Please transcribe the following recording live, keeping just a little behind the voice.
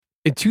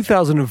In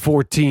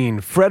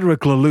 2014, Fredrick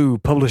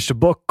Laloux published a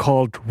book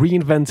called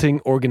Reinventing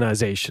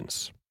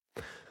Organizations.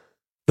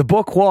 The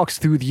book walks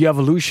through the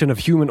evolution of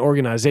human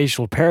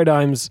organizational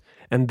paradigms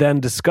and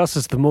then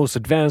discusses the most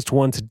advanced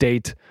one to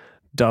date,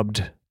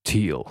 dubbed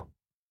Teal.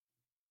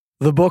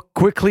 The book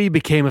quickly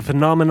became a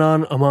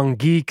phenomenon among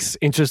geeks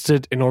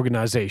interested in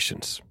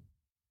organizations.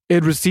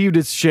 It received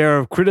its share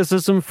of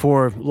criticism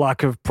for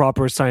lack of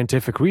proper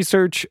scientific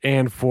research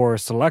and for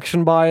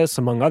selection bias,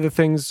 among other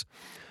things.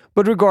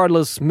 But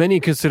regardless,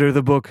 many consider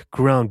the book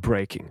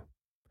groundbreaking.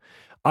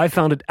 I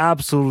found it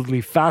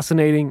absolutely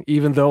fascinating,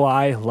 even though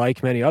I,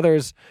 like many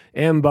others,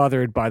 am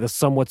bothered by the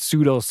somewhat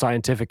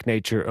pseudo-scientific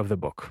nature of the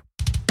book.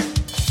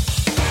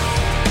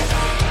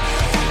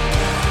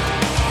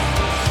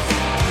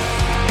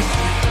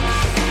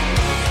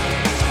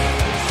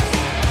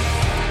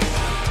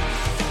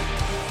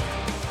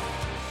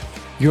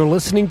 You're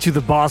listening to the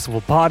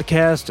Bossable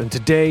Podcast, and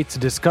today, to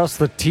discuss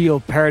the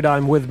Teal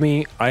paradigm with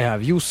me, I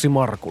have Jussi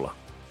Markula.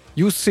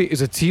 Jussi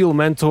is a Teal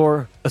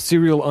mentor, a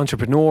serial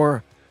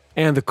entrepreneur,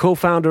 and the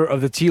co-founder of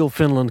the Teal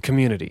Finland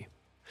community.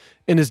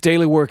 In his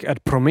daily work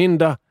at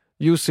Prominda,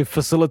 Jussi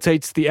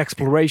facilitates the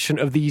exploration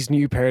of these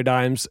new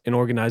paradigms in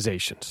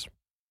organizations.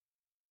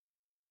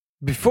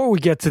 Before we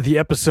get to the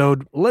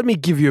episode, let me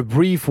give you a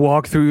brief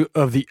walkthrough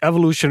of the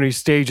evolutionary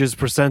stages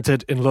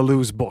presented in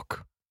Laloux's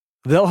book.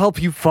 They'll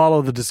help you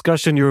follow the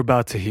discussion you're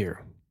about to hear.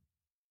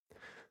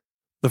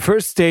 The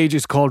first stage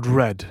is called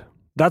Red.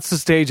 That's the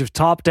stage of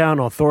top-down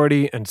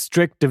authority and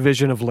strict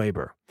division of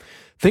labor.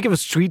 Think of a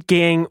street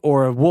gang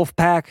or a wolf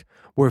pack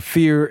where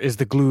fear is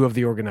the glue of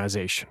the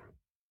organization.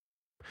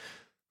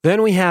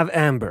 Then we have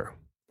Amber.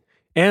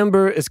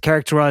 Amber is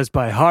characterized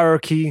by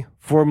hierarchy,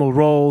 formal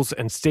roles,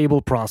 and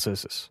stable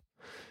processes.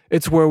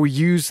 It's where we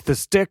use the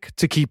stick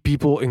to keep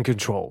people in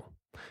control.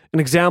 An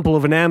example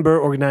of an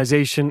Amber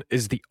organization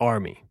is the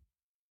Army.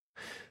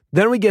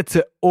 Then we get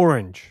to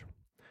Orange.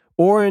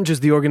 Orange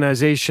is the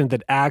organization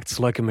that acts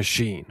like a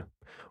machine.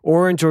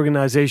 Orange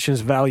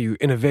organizations value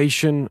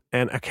innovation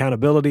and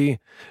accountability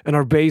and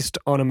are based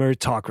on a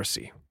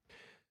meritocracy.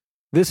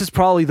 This is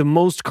probably the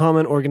most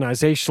common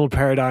organizational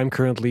paradigm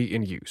currently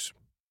in use.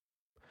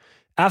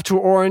 After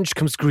Orange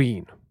comes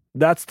Green.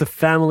 That's the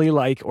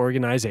family-like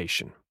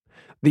organization.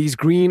 These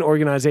green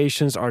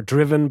organizations are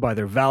driven by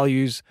their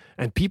values,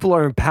 and people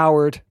are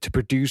empowered to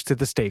produce to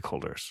the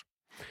stakeholders.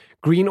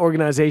 Green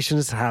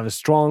organizations have a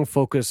strong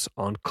focus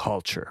on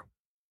culture.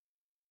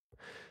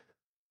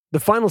 The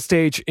final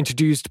stage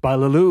introduced by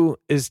Laloux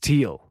is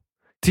Teal.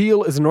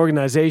 Teal is an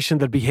organization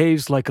that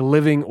behaves like a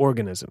living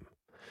organism.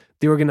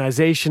 The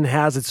organization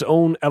has its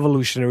own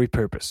evolutionary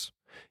purpose.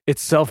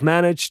 It's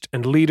self-managed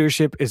and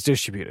leadership is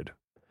distributed.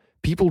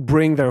 People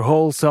bring their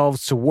whole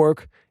selves to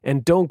work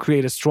and don't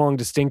create a strong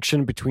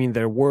distinction between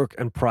their work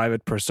and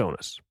private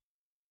personas.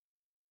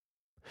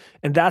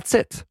 And that's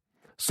it.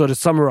 So to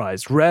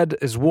summarize, Red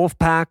is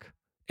Wolfpack,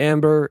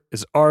 Amber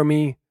is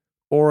Army,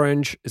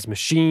 Orange is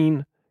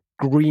Machine,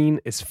 Green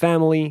is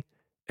Family,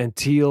 and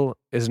Teal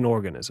is an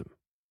organism.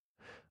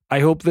 I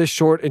hope this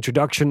short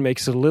introduction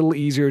makes it a little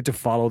easier to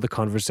follow the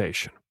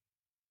conversation.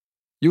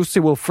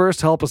 Jussi will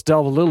first help us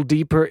delve a little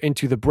deeper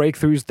into the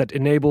breakthroughs that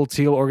enable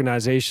Teal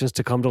organizations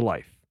to come to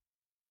life.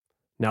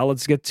 Now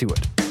let's get to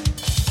it.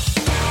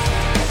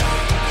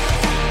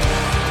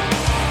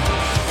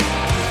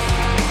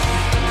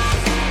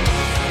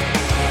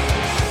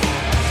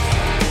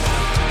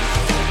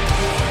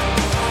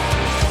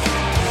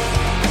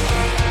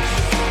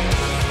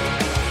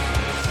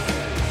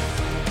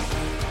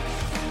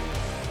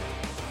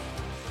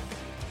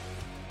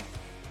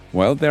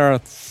 Well, there are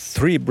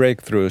three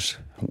breakthroughs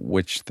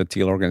which the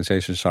Teal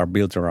organizations are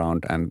built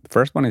around. And the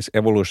first one is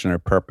evolutionary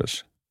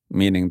purpose,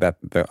 meaning that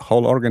the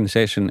whole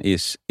organization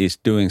is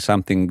doing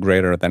something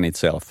greater than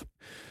itself.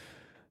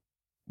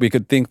 We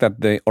could think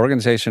that the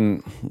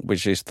organization,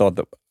 which is thought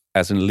of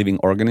as a living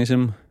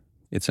organism,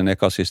 it's an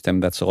ecosystem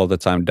that's all the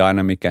time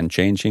dynamic and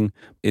changing.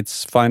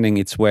 It's finding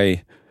its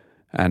way.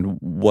 And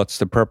what's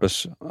the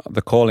purpose,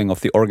 the calling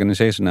of the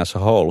organization as a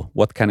whole?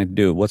 What can it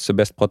do? What's the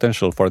best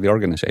potential for the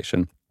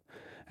organization?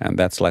 And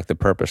that's like the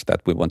purpose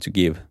that we want to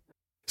give.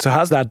 So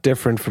how's that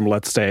different from,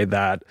 let's say,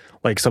 that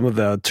like some of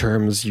the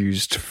terms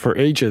used for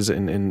ages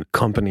in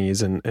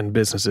companies and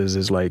businesses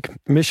is like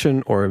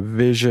mission or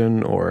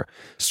vision or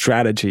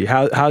strategy?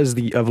 How is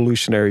the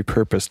evolutionary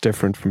purpose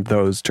different from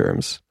those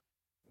terms?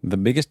 The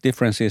biggest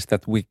difference is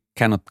that we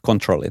cannot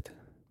control it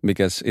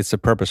because it's the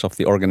purpose of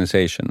the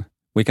organization.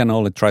 We can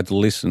only try to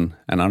listen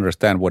and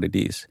understand what it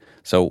is.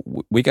 So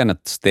we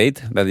cannot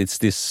state that it's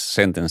this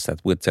sentence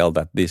that would tell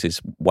that this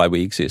is why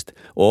we exist.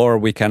 Or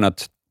we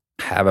cannot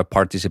have a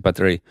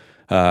participatory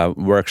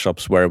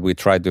workshops where we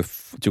try to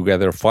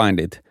together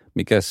find it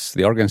because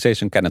the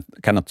organization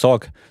cannot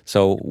talk.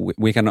 So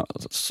we can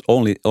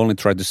only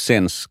try to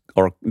sense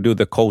or do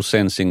the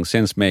co-sensing,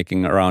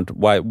 sense-making around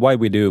why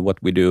we do what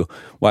we do,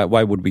 why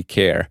would we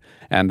care.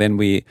 And then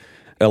we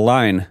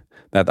align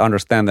that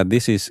understand that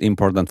this is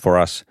important for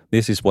us.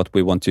 This is what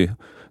we want to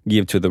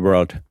give to the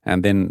world,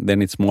 and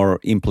then it's more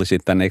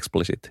implicit than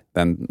explicit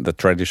than the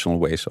traditional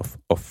ways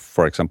of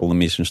for example, the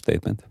mission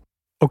statement.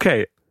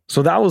 Okay,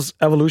 so that was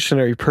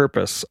evolutionary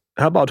purpose.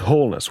 How about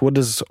wholeness? What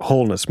does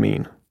wholeness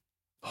mean?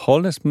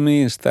 Wholeness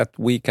means that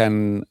we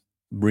can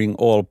bring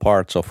all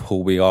parts of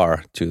who we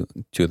are to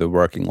the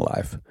working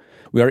life.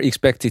 We are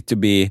expected to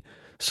be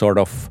sort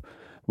of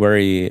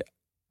very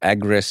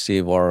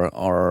aggressive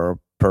or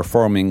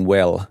performing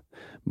well.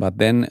 But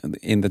then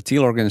in the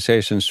Teal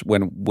organizations,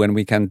 when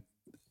we can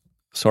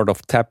sort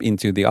of tap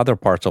into the other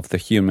parts of the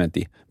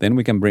humanity, then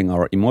we can bring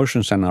our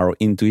emotions and our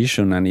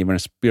intuition and even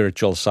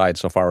spiritual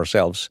sides of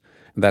ourselves.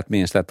 That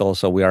means that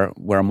also we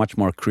are much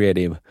more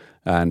creative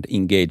and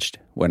engaged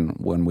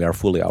when we are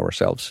fully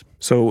ourselves.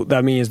 So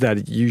that means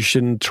that you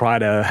shouldn't try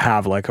to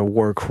have like a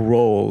work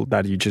role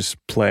that you just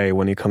play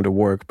when you come to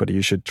work, but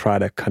you should try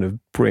to kind of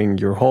bring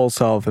your whole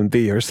self and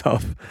be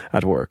yourself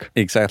at work.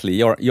 Exactly.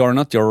 You're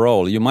not your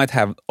role. You might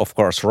have, of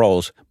course,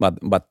 roles,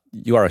 but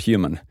you are a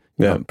human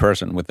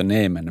person with a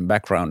name and a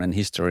background and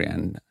history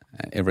and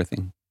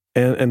everything.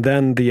 And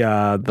then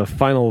the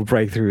final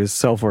breakthrough is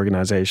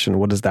self-organization.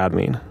 What does that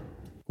mean?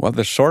 Well,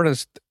 the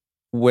shortest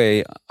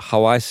way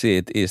how I see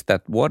it is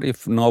that what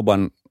if no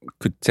one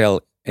could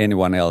tell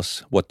anyone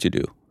else what to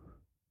do?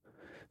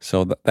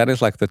 So that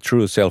is like the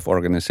true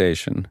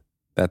self-organization,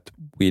 that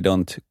we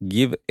don't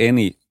give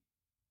any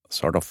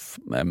sort of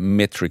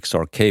metrics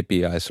or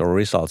KPIs or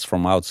results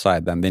from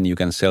outside, and then you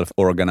can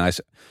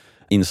self-organize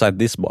inside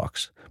this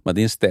box. But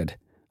instead,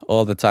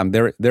 all the time,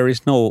 there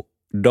is no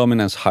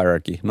dominance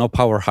hierarchy, no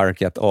power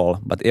hierarchy at all,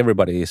 but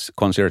everybody is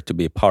considered to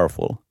be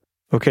powerful.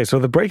 Okay, so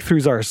the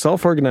breakthroughs are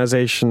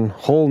self-organization,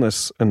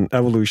 wholeness, and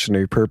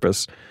evolutionary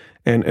purpose.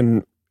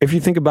 And if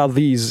you think about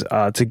these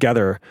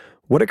together,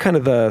 what are kind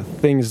of the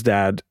things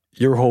that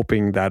you're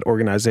hoping that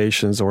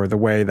organizations or the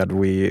way that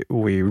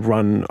we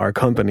run our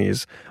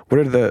companies, what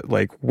are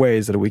the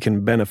ways that we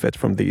can benefit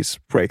from these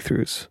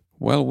breakthroughs?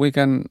 Well, we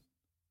can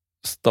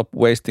stop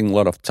wasting a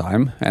lot of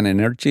time and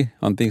energy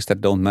on things that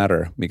don't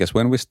matter. Because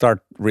when we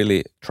start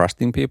really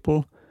trusting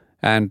people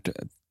and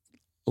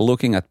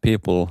looking at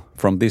people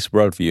from this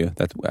worldview,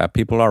 that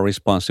people are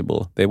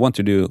responsible, they want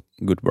to do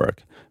good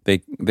work,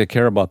 they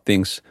care about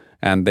things,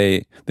 and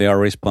they are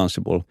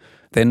responsible,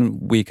 then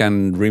we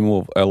can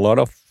remove a lot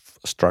of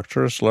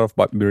structures, a lot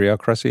of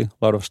bureaucracy,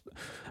 a lot of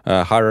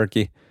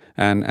hierarchy,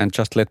 and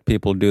just let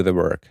people do the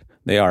work.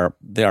 They are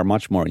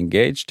much more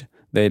engaged.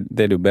 They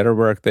do better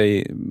work.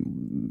 The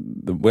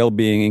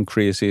well-being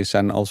increases,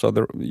 and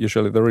also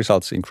usually the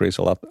results increase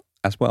a lot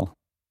as well.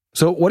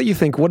 So what do you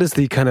think, what is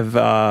the kind of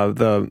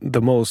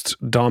the most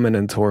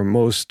dominant or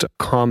most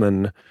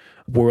common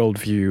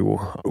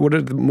worldview? What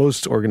are the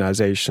most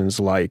organizations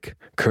like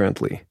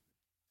currently?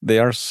 They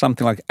are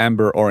something like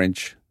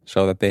amber-orange,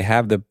 so that they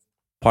have the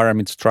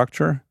pyramid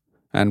structure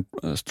and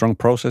strong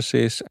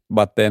processes,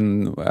 but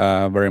then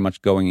very much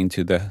going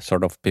into the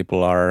sort of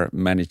people are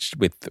managed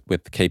with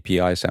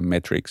KPIs and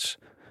metrics.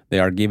 They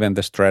are given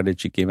the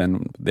strategy,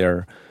 given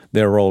their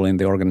role in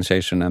the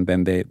organization, and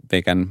then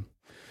they can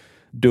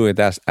do it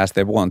as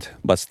they want,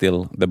 but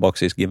still the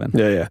box is given.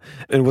 Yeah.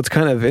 And what's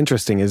kind of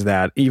interesting is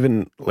that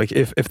even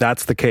if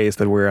that's the case,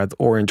 that we're at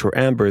orange or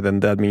amber, then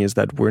that means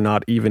that we're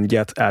not even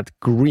yet at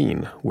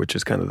green, which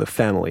is kind of the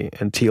family,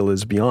 and teal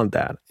is beyond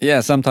that.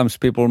 Yeah, sometimes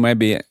people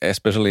maybe,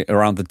 especially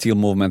around the teal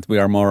movement, we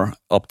are more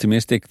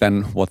optimistic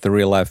than what the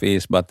real life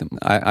is, but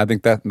I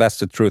think that's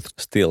the truth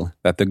still,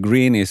 that the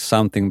green is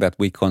something that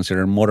we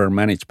consider modern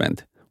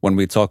management. When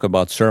we talk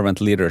about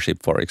servant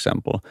leadership, for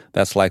example,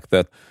 that's like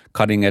the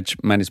cutting-edge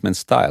management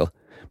style.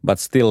 But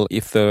still,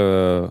 if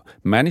the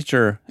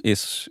manager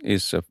is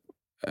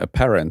a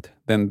parent,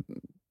 then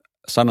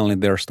suddenly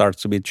there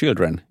starts to be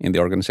children in the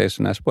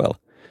organization as well.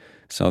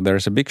 So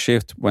there's a big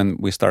shift when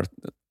we start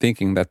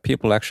thinking that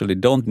people actually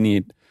don't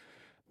need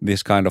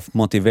this kind of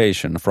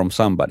motivation from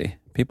somebody.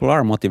 People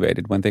are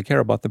motivated when they care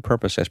about the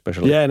purpose,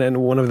 especially. Yeah, and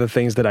one of the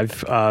things that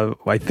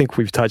I think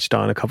we've touched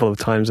on a couple of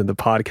times in the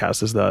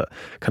podcast is the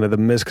kind of the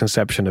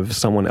misconception of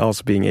someone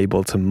else being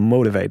able to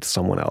motivate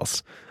someone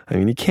else. I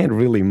mean, you can't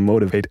really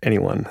motivate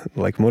anyone.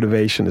 Like,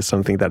 motivation is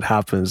something that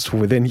happens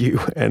within you,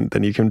 and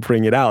then you can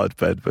bring it out.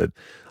 But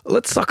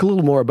let's talk a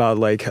little more about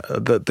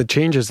the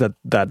changes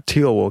that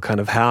Teal will kind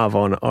of have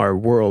on our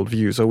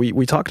worldview. So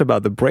we talked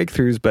about the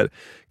breakthroughs, but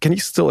can you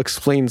still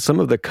explain some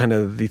of the kind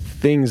of the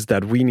things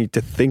that we need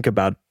to think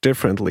about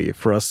differently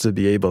for us to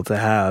be able to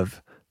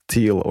have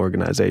Teal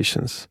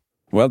organizations?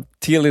 Well,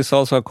 Teal is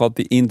also called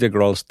the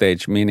integral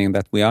stage, meaning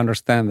that we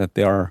understand that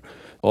there are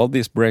all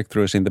these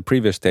breakthroughs in the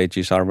previous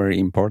stages are very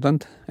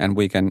important, and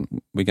we can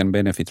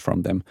benefit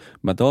from them.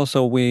 But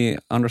also we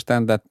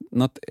understand that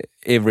not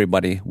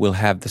everybody will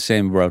have the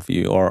same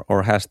worldview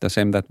or has the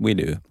same that we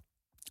do.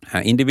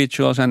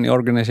 Individuals and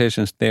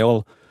organizations, they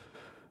all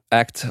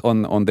act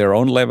on their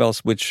own levels,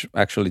 which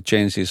actually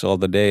changes all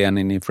the day and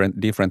in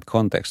different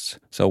contexts.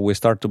 So we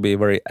start to be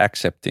very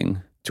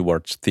accepting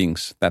towards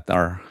things that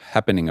are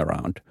happening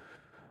around.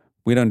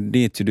 We don't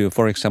need to do,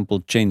 for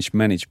example, change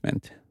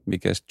management,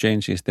 because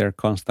change is there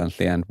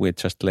constantly and we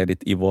just let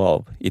it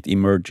evolve. It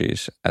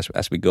emerges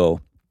as we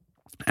go.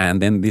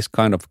 And then this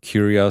kind of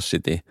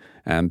curiosity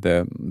and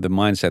the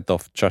mindset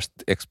of just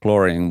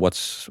exploring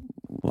what's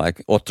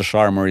like Otto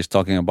Scharmer is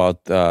talking about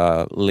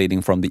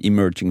leading from the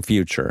emerging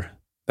future,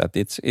 that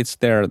it's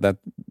there, that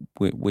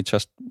we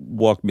just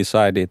walk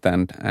beside it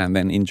and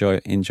then enjoy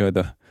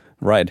the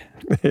ride.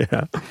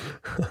 Yeah.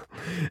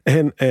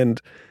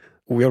 and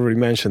we already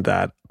mentioned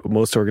that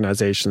most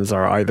organizations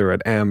are either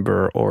at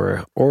amber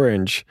or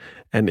orange.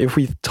 And if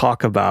we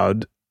talk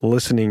about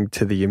listening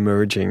to the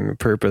emerging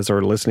purpose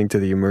or listening to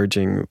the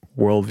emerging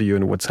worldview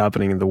and what's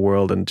happening in the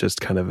world and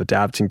just kind of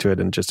adapting to it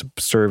and just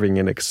observing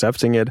and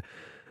accepting it,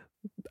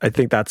 I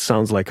think that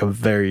sounds like a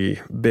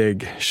very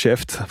big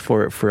shift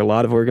for a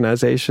lot of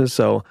organizations.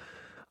 So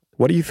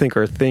what do you think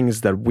are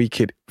things that we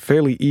could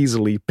fairly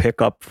easily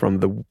pick up from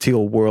the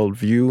Teal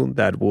worldview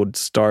that would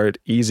start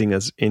easing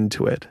us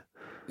into it?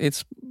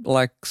 It's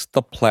like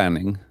stop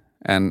planning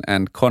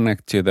and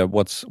connect to the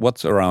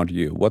what's around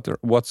you,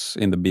 what's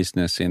in the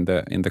business, in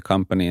the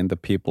company, in the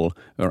people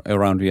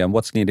around you, and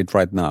what's needed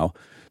right now.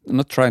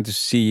 Not trying to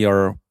see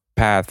your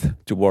path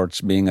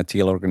towards being a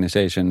Teal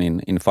organization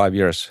in 5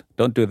 years.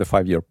 Don't do the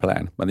 5-year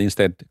plan, but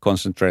instead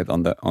concentrate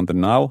on the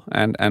now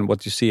and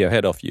what you see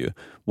ahead of you,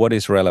 what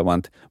is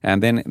relevant,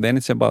 and then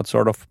it's about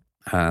sort of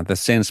the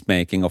sense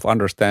making of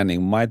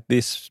understanding, might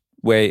this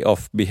way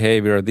of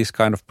behavior, this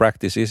kind of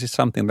practice, is it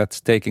something that's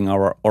taking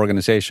our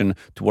organization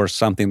towards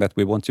something that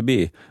we want to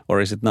be, or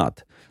is it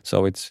not?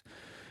 So it's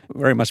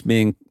very much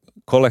being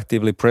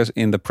collectively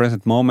in the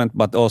present moment,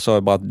 but also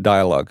about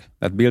dialogue,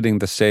 that building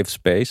the safe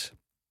space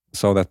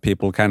so that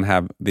people can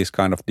have this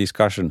kind of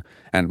discussion.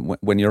 And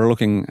when you're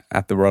looking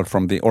at the world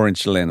from the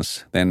orange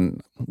lens,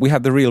 then we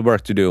have the real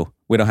work to do.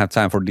 We don't have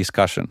time for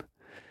discussion.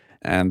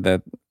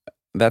 And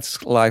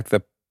that's like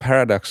the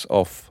paradox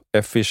of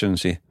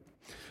efficiency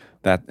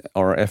that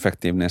or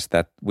effectiveness,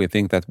 that we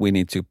think that we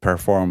need to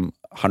perform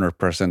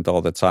 100%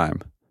 all the time.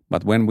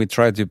 But when we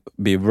try to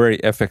be very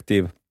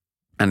effective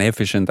and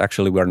efficient,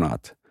 actually we're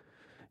not.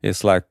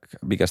 It's like,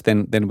 because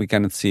then we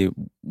cannot see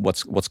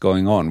what's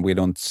going on. We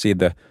don't see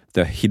the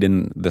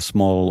hidden, the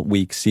small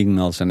weak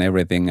signals and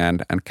everything,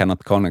 and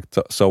cannot connect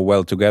so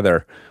well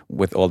together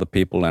with all the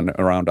people and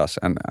around us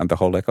and the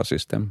whole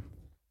ecosystem.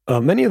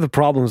 Many of the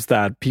problems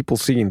that people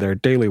see in their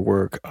daily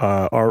work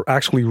are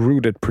actually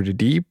rooted pretty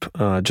deep.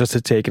 Just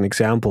to take an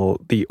example,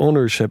 the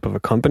ownership of a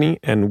company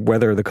and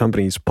whether the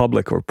company is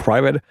public or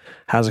private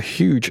has a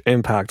huge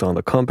impact on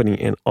the company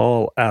in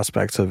all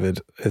aspects of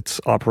its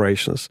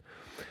operations.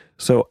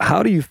 So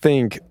how do you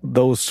think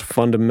those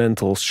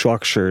fundamental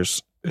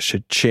structures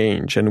should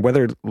change? And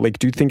whether,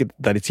 do you think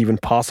that it's even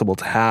possible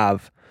to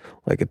have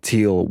a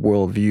Teal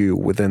worldview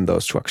within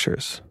those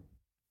structures?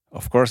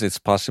 Of course it's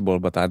possible,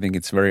 but I think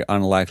it's very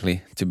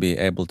unlikely to be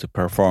able to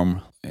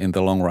perform in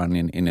the long run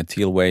in a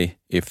Teal way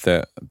if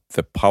the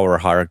power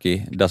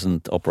hierarchy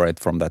doesn't operate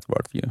from that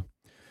worldview.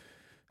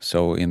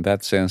 So in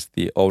that sense,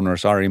 the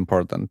owners are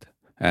important.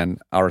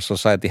 And our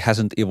society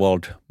hasn't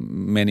evolved.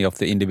 Many of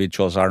the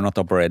individuals are not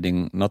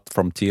operating, not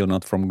from Teal,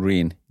 not from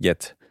green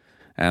yet.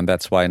 And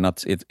that's why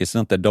it's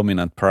not the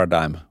dominant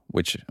paradigm,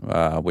 which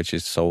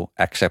is so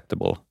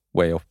acceptable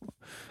way of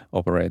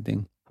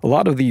operating. A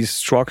lot of these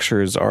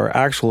structures are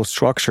actual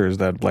structures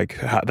that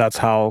that's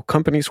how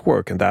companies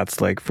work. And that's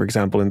for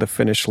example, in the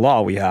Finnish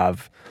law, we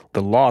have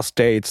the law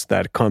states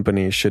that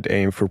companies should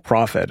aim for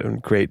profit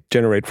and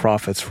generate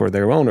profits for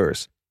their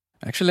owners.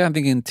 Actually, I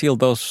think in Teal,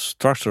 those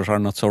structures are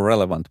not so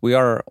relevant. We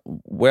are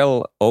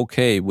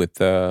okay with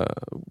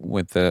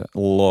the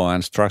law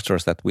and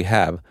structures that we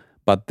have,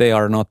 but they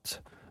are not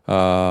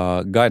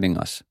guiding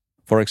us.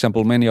 For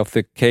example, many of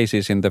the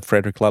cases in the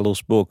Fredrick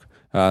Laloux's book,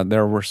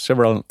 there were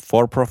several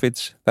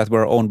for-profits that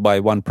were owned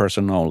by one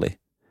person only.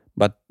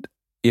 But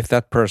if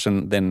that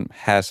person then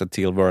has a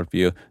Teal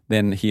worldview,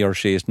 then he or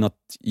she is not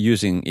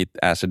using it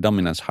as a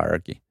dominance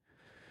hierarchy.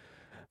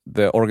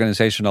 The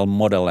organizational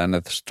model and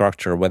the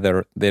structure,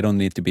 whether they don't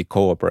need to be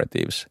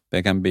cooperatives,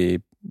 they can be,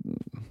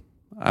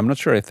 I'm not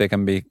sure if they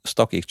can be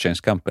stock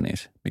exchange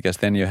companies, because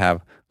then you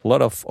have a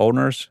lot of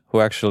owners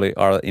who actually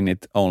are in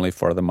it only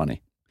for the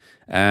money.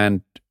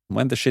 And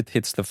when the shit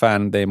hits the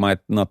fan, they might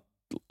not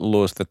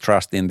lose the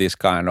trust in this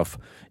kind of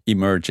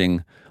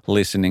emerging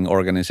listening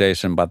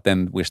organization, but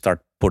then we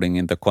start putting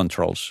in the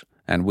controls,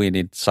 and we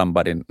need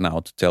somebody now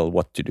to tell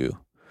what to do.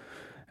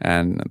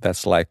 And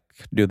that's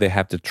do they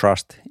have to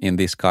trust in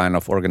this kind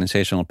of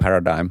organizational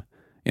paradigm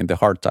in the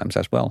hard times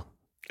as well?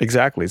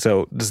 Exactly.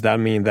 So does that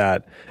mean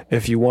that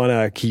if you want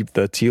to keep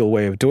the Teal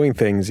way of doing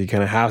things, you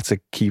kind of have to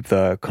keep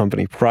the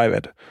company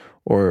private?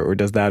 Or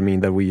does that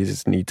mean that we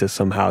just need to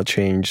somehow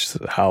change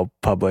how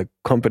public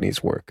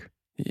companies work?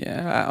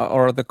 Yeah,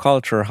 or the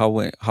culture,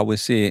 how we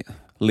see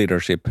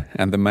leadership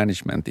and the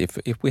management.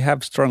 If we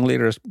have strong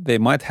leaders, they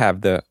might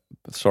have the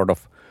sort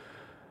of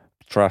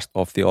trust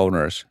of the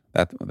owners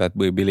that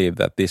we believe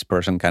that this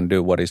person can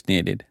do what is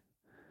needed.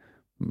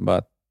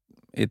 But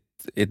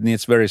it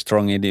needs very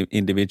strong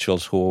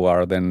individuals who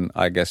are then,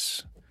 I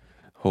guess,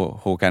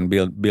 who can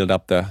build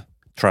up the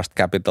trust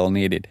capital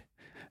needed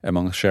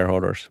among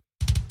shareholders.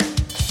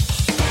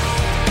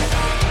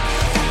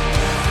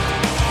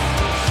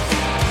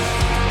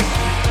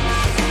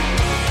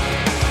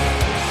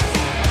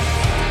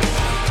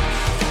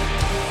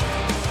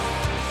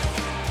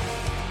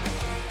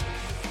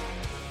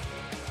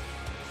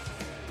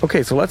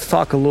 Okay, so let's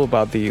talk a little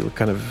about the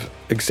kind of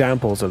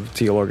examples of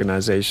teal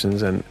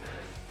organizations. And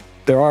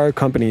there are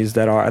companies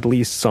that are at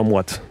least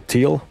somewhat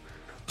teal.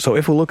 So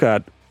if we look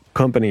at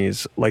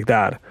companies like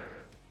that,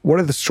 what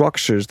are the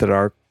structures that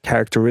are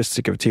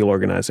characteristic of teal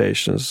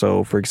organizations?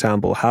 So, for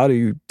example, how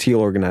do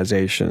teal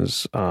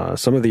organizations,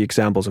 some of the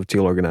examples of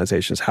teal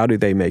organizations, how do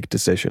they make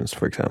decisions,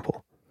 for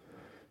example?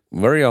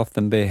 Very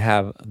often they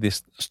have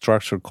this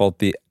structure called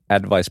the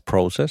advice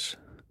process,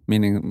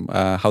 meaning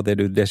how they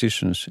do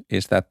decisions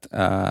is that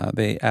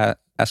they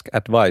ask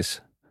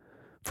advice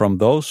from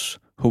those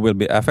who will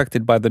be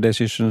affected by the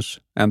decisions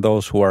and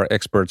those who are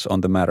experts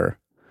on the matter.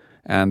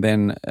 And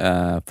then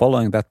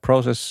following that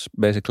process,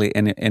 basically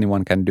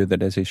anyone can do the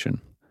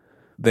decision.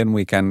 Then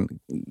we can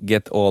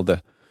get all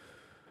the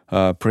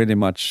pretty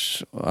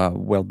much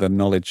the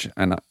knowledge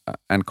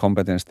and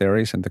competence there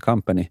is in the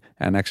company.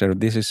 And actually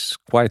this is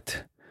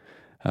quite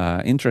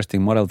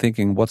interesting model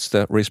thinking. What's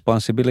the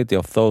responsibility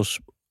of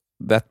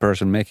that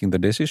person making the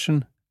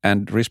decision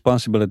and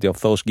responsibility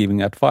of those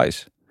giving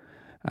advice?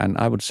 And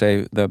I would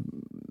say the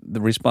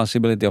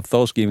responsibility of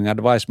those giving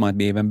advice might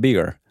be even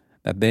bigger,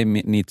 that they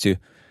need to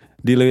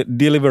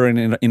deliver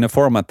in a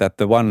format that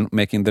the one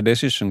making the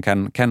decision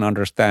can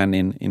understand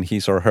in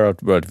his or her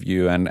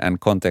worldview and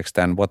context,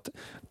 and what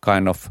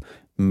kind of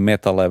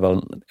meta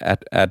level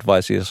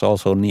advice is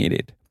also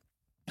needed.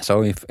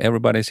 So if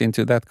everybody's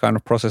into that kind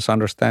of process,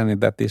 understanding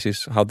that this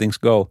is how things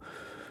go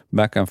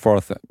back and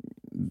forth,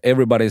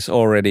 everybody's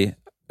already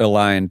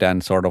aligned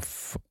and sort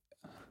of,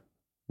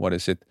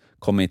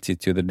 committed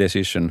to the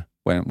decision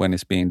when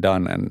it's being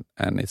done,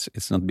 and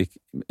it's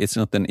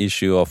not an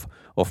issue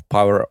of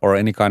power or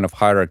any kind of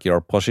hierarchy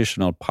or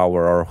positional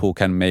power or who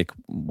can make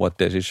what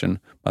decision,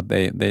 but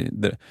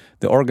the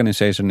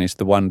organization is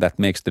the one that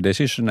makes the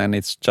decision, and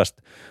it's just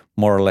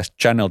more or less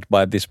channeled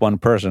by this one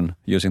person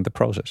using the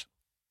process.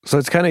 So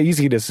it's kind of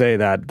easy to say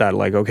that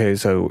like, okay,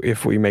 so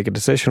if we make a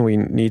decision, we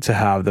need to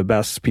have the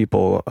best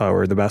people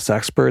or the best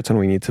experts, and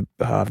we need to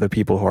have the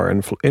people who are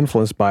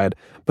influenced by it.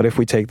 But if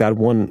we take that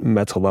one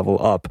meta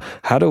level up,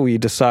 how do we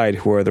decide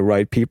who are the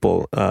right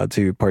people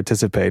to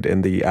participate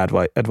in the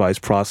advice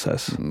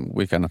process?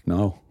 We cannot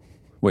know.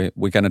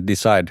 We cannot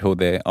decide who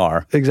they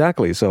are.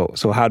 Exactly. So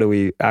how do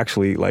we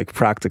actually, like,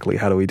 practically,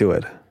 how do we do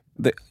it?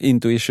 The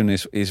intuition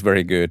is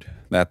very good,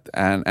 that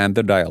and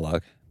the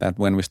dialogue. That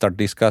when we start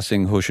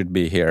discussing who should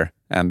be here,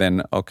 and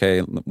then,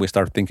 okay, we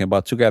start thinking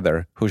about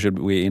together, who should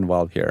we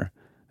involve here?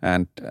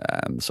 And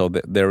so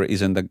there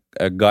isn't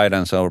a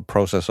guidance or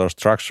process or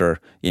structure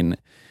in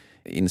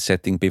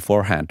setting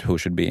beforehand who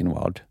should be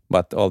involved.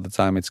 But all the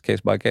time it's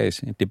case by case.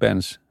 It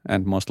depends.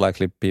 And most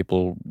likely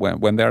people,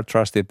 when they are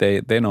trusted,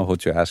 they know who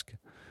to ask.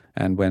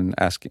 And when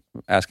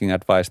asking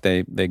advice,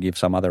 they give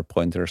some other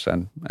pointers,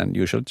 and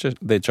usually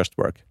they just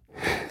work.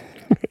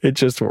 It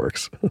just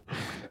works.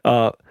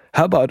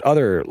 How about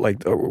other,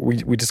 like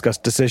we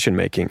discussed decision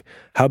making.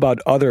 How about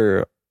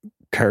other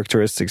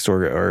characteristics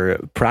or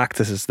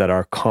practices that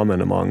are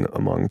common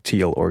among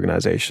teal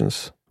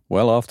organizations?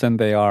 Well, often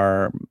they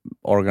are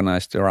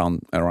organized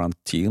around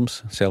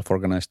teams,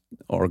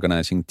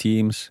 organizing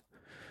teams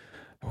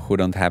who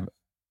don't have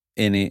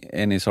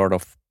any sort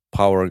of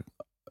power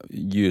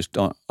used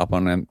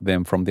upon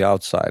them from the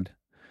outside.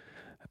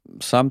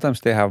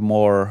 Sometimes they have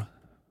more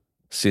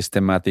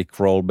systematic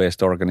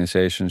role-based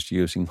organizations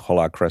using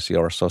holacracy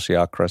or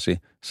sociocracy.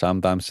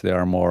 Sometimes they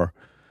are more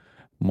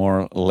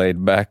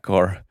laid back,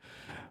 or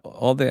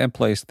all the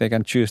employees, they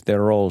can choose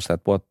their roles, that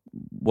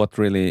what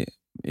really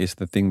is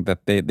the thing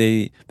that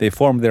they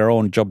form their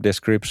own job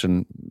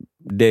description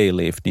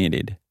daily if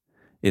needed.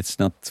 It's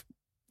not,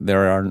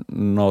 there are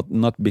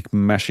not big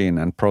machine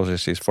and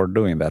processes for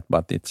doing that,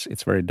 but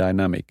it's very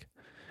dynamic,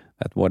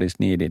 that what is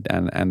needed,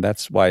 and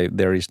that's why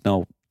there is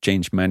no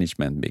change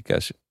management,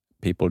 because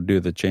people do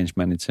the change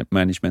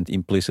management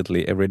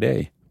implicitly every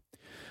day.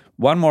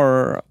 One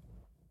more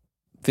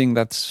thing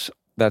that's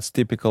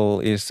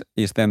typical is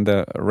then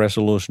the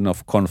resolution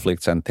of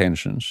conflicts and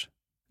tensions.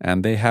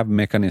 And they have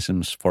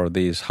mechanisms for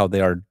these, how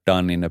they are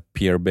done in a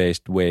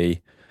peer-based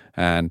way,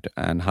 and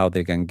how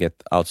they can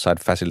get outside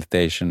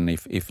facilitation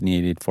if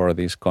needed for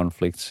these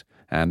conflicts.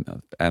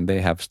 And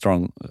they have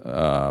strong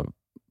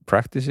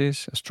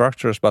practices,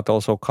 structures, but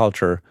also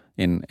culture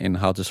in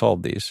how to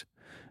solve these.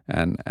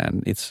 And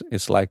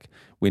it's like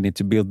we need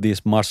to build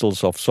these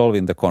muscles of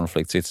solving the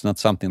conflicts. It's not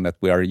something that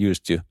we are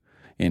used to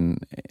in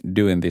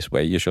doing this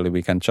way. Usually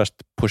we can just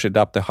push it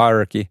up the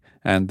hierarchy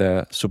and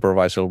the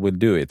supervisor will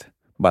do it.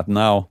 But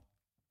now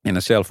in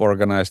a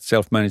self-organized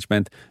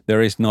self-management,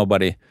 there is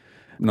nobody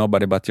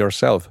but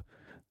yourself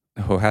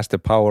who has the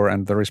power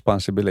and the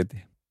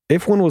responsibility.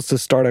 If one was to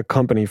start a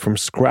company from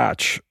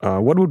scratch,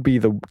 what would be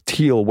the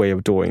teal way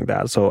of doing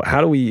that? So how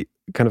do we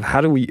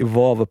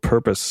evolve a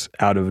purpose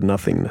out of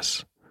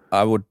nothingness?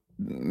 I would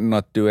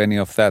not do any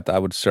of that. I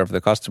would serve the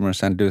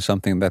customers and do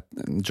something that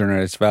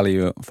generates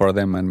value for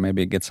them and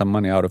maybe get some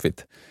money out of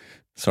it.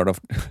 Sort of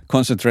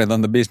concentrate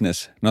on the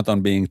business, not on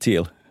being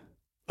teal.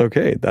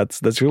 Okay,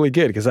 that's really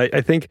good, because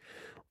I think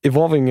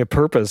evolving a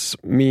purpose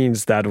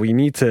means that we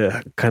need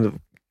to kind of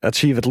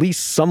achieve at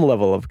least some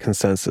level of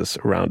consensus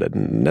around it.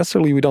 And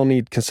necessarily we don't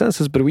need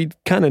consensus, but we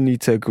kind of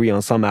need to agree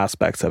on some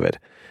aspects of it.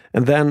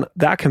 And then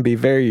that can be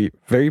very,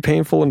 very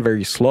painful and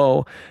very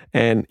slow.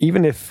 And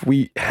even if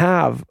we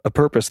have a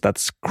purpose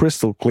that's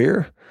crystal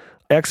clear,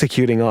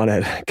 executing on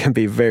it can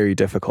be very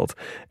difficult.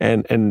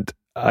 And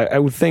I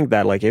would think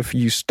that like if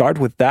you start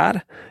with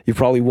that, you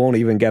probably won't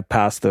even get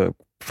past the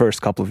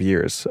first couple of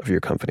years of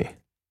your company.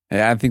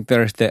 Yeah, I think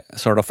there's the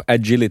sort of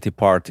agility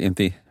part in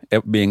the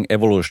being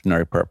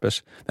evolutionary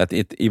purpose, that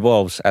it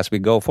evolves as we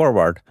go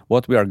forward,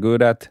 what we are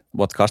good at,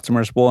 what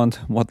customers want,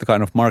 what the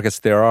kind of markets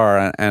there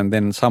are, and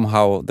then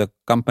somehow the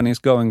company is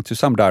going to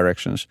some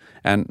directions.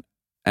 And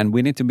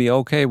we need to be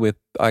okay with,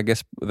 I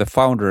guess, the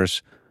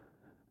founders,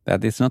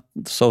 that it's not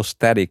so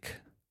static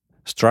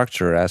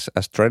structure as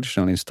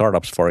traditional in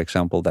startups, for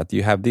example, that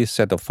you have this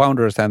set of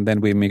founders and then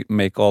we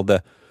make all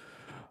the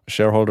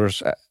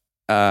shareholders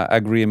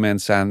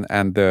agreements and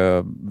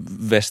the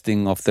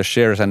vesting of the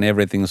shares and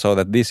everything, so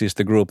that this is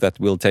the group that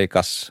will take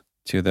us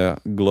to the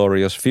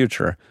glorious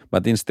future.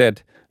 But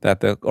instead,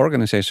 that the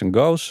organization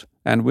goes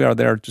and we are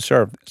there to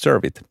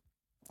serve it.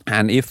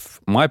 And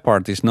if my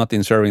part is not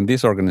in serving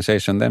this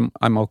organization, then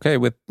I'm okay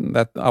with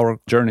that. Our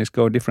journeys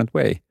go a different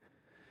way.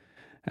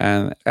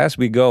 And as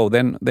we go,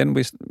 then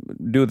we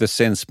do the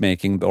sense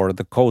making or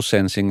the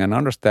co-sensing and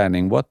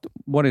understanding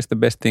what is the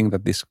best thing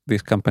that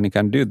this company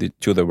can do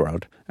to the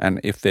world. And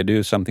if they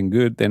do something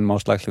good, then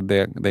most likely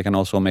they can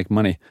also make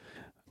money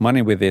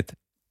with it.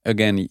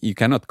 Again, you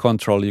cannot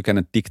control, you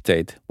cannot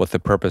dictate what the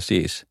purpose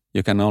is.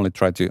 You can only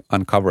try to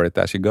uncover it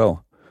as you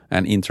go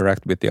and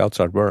interact with the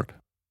outside world.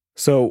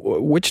 So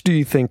which do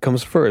you think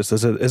comes first?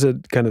 Is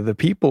it kind of the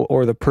people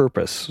or the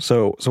purpose?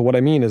 So what I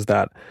mean is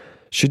that,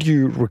 should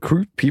you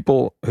recruit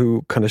people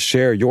who kind of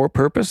share your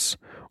purpose,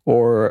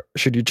 or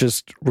should you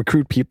just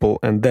recruit people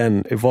and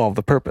then evolve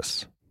the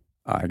purpose?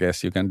 I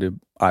guess you can do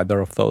either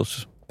of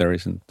those. There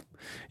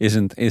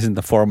isn't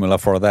a formula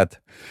for that,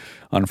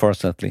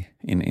 unfortunately.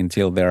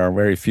 Until there are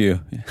very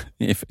few,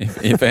 if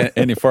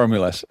any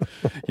formulas.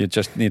 You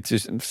just need to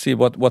see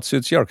what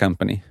suits your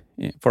company.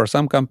 For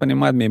some company, it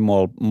might be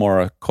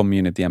more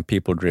community and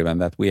people driven,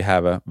 that we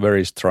have a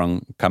very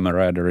strong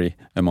camaraderie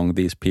among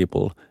these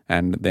people,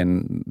 and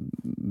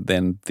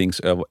then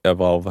things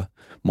evolve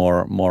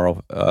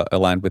more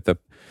aligned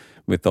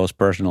with those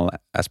personal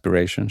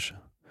aspirations.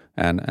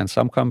 And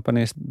some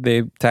companies,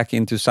 they tack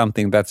into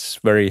something that's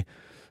very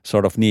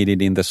sort of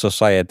needed in the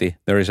society.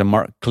 There is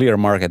a clear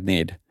market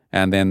need,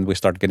 and then we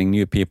start getting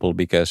new people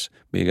because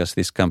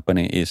this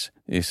company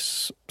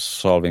is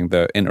solving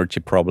the energy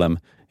problem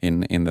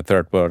in the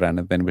third world,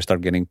 and then we start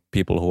getting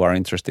people who are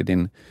interested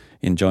in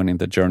joining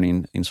the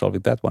journey in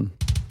solving that one.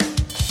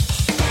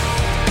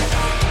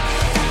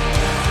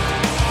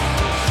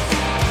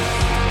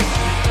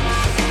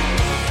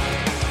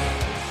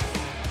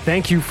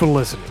 Thank you for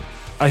listening.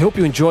 I hope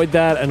you enjoyed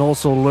that and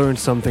also learned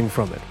something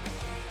from it.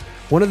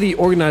 One of the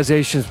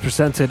organizations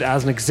presented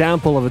as an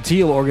example of a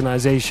Teal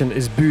organization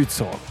is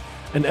Buurtzorg,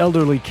 an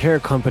elderly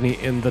care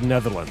company in the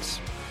Netherlands.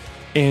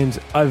 And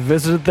I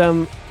visited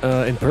them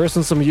in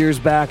person some years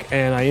back,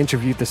 and I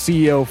interviewed the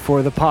CEO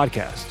for the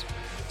podcast.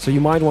 So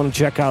you might want to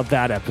check out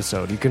that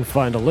episode. You can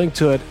find a link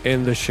to it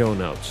in the show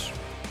notes.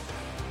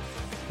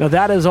 Now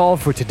that is all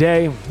for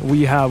today.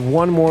 We have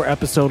one more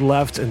episode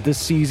left in this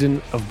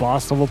season of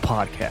Boss Level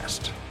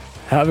Podcast.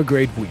 Have a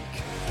great week.